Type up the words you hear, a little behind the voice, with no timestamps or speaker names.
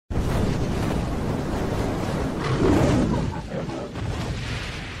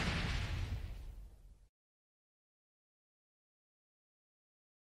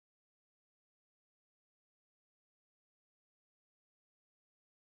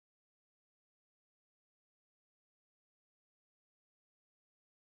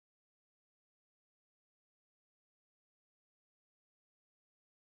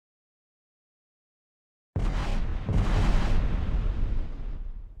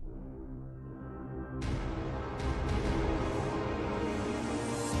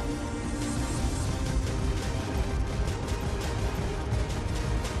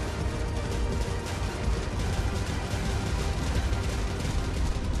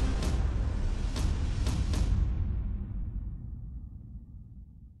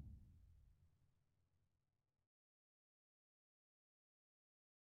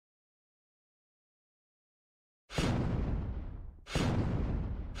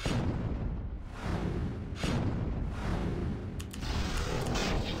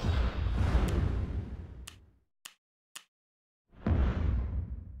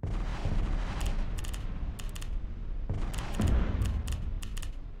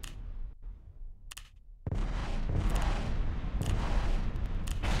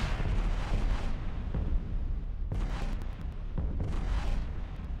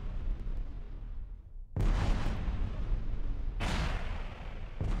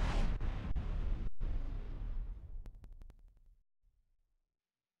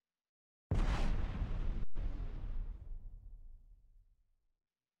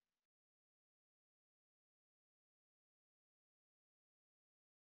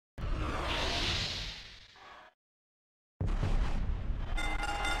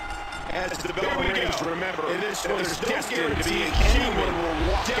as the bell rings. Remember, there's destined to be a human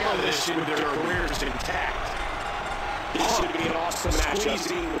will walk out of this with their careers intact. This should be an awesome matchup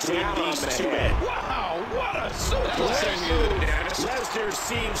between these two men. Wow, what a suplex! Lesnar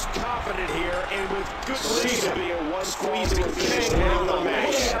seems confident here, and with good reason, be a one-squeezing finish down the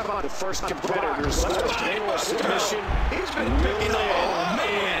match. The first competitors, they were submission. He's been picking up all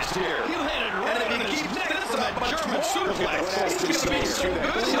man's here. He landed right and if he keeps this up a German suplex, he's going to be so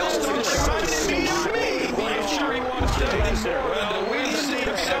good, he'll start trying to beat me. I'm sure he wants to be more than we see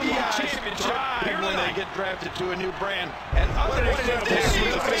him championship when they get drafted to a new brand. And other than that,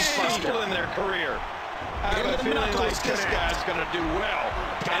 people in their career. I have a feeling like this guy's going to do well.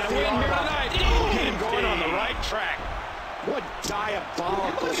 And a win here tonight, get him going on the right track. What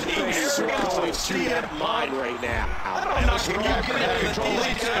diabolical thing is going through that mind right now? I don't know if you can get out of control.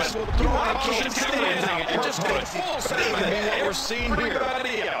 These guys will throw options to anything and just go full steam ahead. What we're seeing here.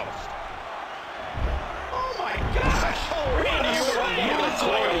 Oh my gosh! Randy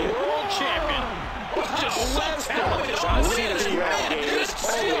Orton, world champion. Just so talented. John Cena's ground game is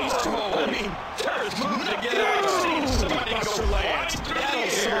always too old. I mean, there's moving to get out. I've seen somebody go land. That'll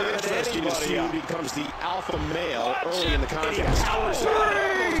serve that anybody up. Becomes the alpha male early in the contest.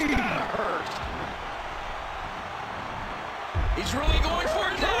 He's really going for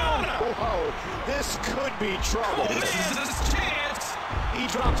it now. Whoa, this could be trouble. This is his chance. He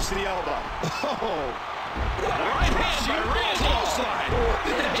drops to the elbow. Oh. Right hand by Randy slide.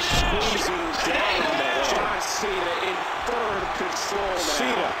 Squeezing down there. John Cena in firm control now.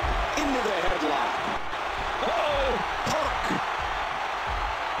 Cena into the headlock. Oh, Punk.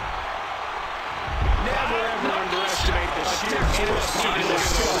 Never ever underestimate the sheer intensity of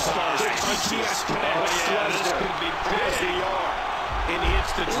superstars. This could be as the arm in the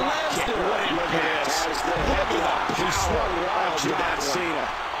instant drop kick. What impact as the headlock. He swung wild, John Cena.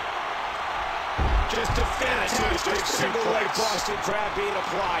 Just a fantastic single leg Boston crab being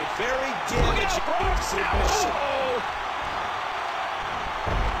applied. Very damaging submission.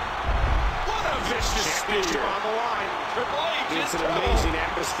 What a vicious spear on the line. It's an amazing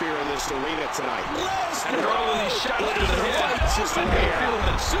atmosphere in this arena tonight. And all of these shots to the head. I have a feeling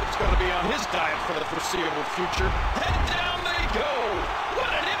that Soup's going to be on his diet for the foreseeable future. Head down they go.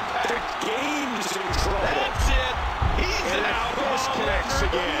 What an impact. The game's in trouble. That's it. He's out. This connects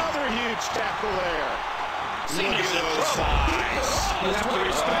again. Another huge tackle there. Look at those eyes. That's what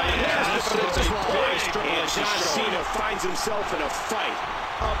he's fighting. And John Cena finds himself in a fight.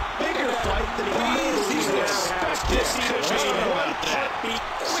 A bigger fight than he easily expected. Cena one heartbeat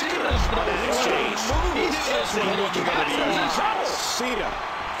quicker on that exchange. He doesn't look at it. Cena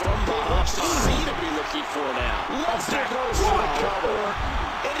from behind. Cena be looking for now. Lesnar goes for the cover.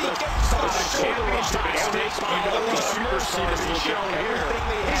 And he gets on the championship stakes. You know these superstars will show everything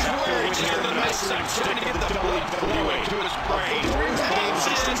they have to win here tonight. Trying to get the blood flowing to his brain.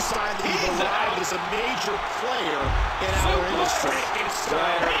 He's inside the arrived as a major player in our industry.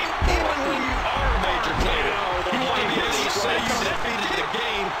 Even when you are a major player, you want to be able to say you defeated the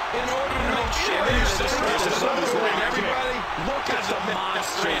game in order to make sure your system is overwhelming everybody. Look at the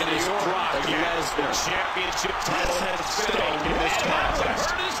monster in his Brock Lesnar. Championship title has stayed in this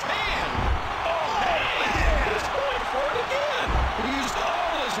contest. Hurt his hand. Oh, man. He's going for it again. He used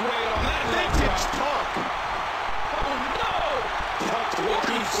all his weight on that vintage Punk. Oh, no. Punk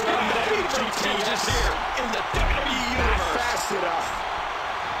looking for the major changes here in the WWE universe. Fast enough.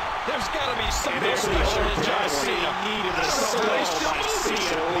 There's got to be something special in John Cena. Needed a place to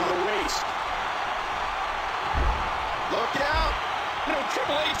Cena over the waist. Look out. You know,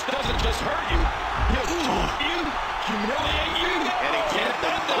 Triple H doesn't just hurt you. He'll taunt you, humiliate you, and again,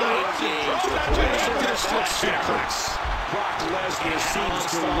 the mind games with secrets. Brock Lesnar seems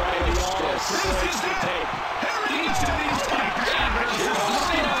to ride all this to take. Heritage to these tigers.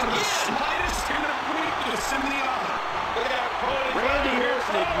 Cena again. Lightest in the week to send the honor. Randy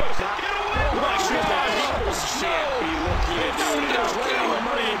Orton. Get away. Watch the People's Champ be looking at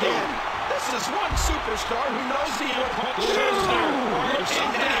Randy again. This is one superstar who knows the opponent.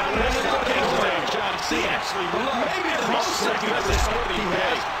 John Cena actually maybe the most significant strength he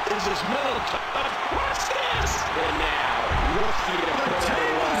has is his mental touch. Watch this! And now, looking at the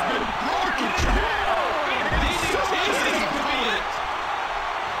table's been broken down. He's easy to beat it.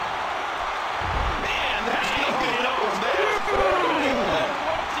 Man, that's no good on that.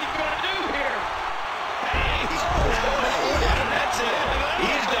 What's he going to do here? Hey! That's it.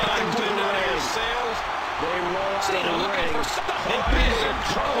 He's done with his sails. They roll out the ring. And he's in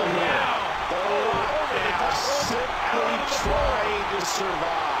trouble now. Oh, now simply trying to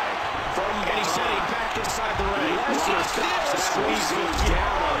survive. And he said he back inside the ring. Squeezing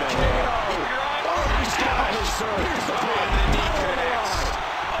down on the head. He's got his serve. Here's the play, and then he connects.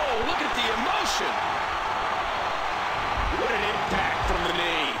 Oh, look at the emotion. What an impact from the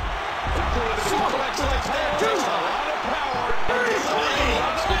knee. Suplex like that. A lot of power.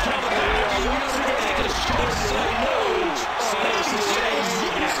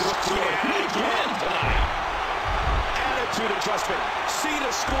 Attitude adjustment.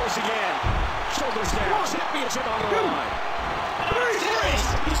 Cena scores again. Shoulders down. Championship on the line.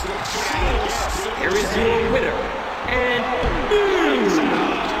 Here is your winner and new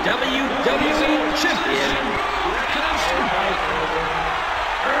WWE Champion,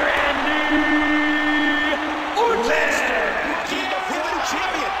 Randy Orton.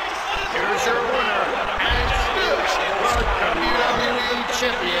 Here's your winner and new WWE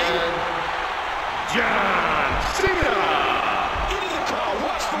Champion, John Cena.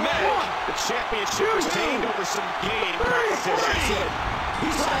 The championship was gained over some game competition.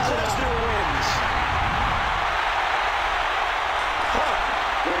 He's Lesnar wins.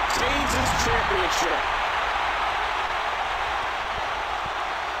 Retains his championship.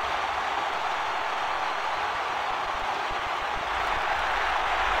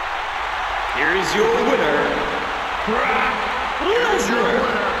 Here is your winner, Brock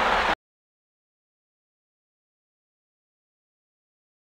Lesnar.